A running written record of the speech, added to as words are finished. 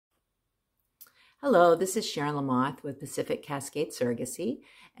Hello, this is Sharon Lamoth with Pacific Cascade Surrogacy,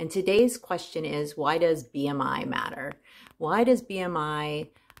 and today's question is, why does BMI matter? Why does BMI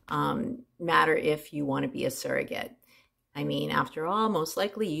matter if you want to be a surrogate? I mean, after all, most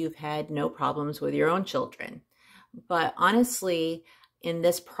likely you've had no problems with your own children. But honestly, in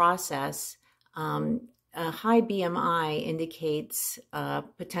this process, a high BMI indicates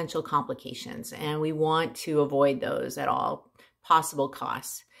potential complications, and we want to avoid those at all possible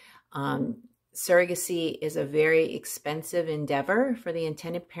costs. Surrogacy is a very expensive endeavor for the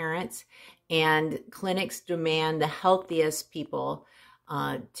intended parents, and clinics demand the healthiest people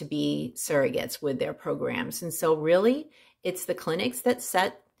to be surrogates with their programs. And so really, it's the clinics that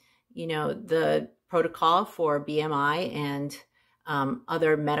set, the protocol for BMI and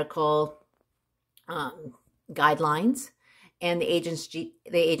other medical guidelines, and the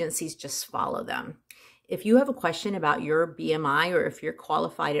agencies just follow them. If you have a question about your BMI or if you're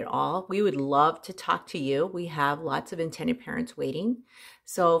qualified at all, we would love to talk to you. We have lots of intended parents waiting.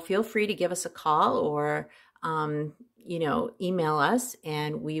 So feel free to give us a call or, email us,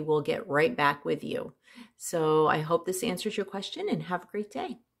 and we will get right back with you. So I hope this answers your question, and have a great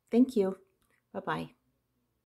day. Thank you. Bye-bye.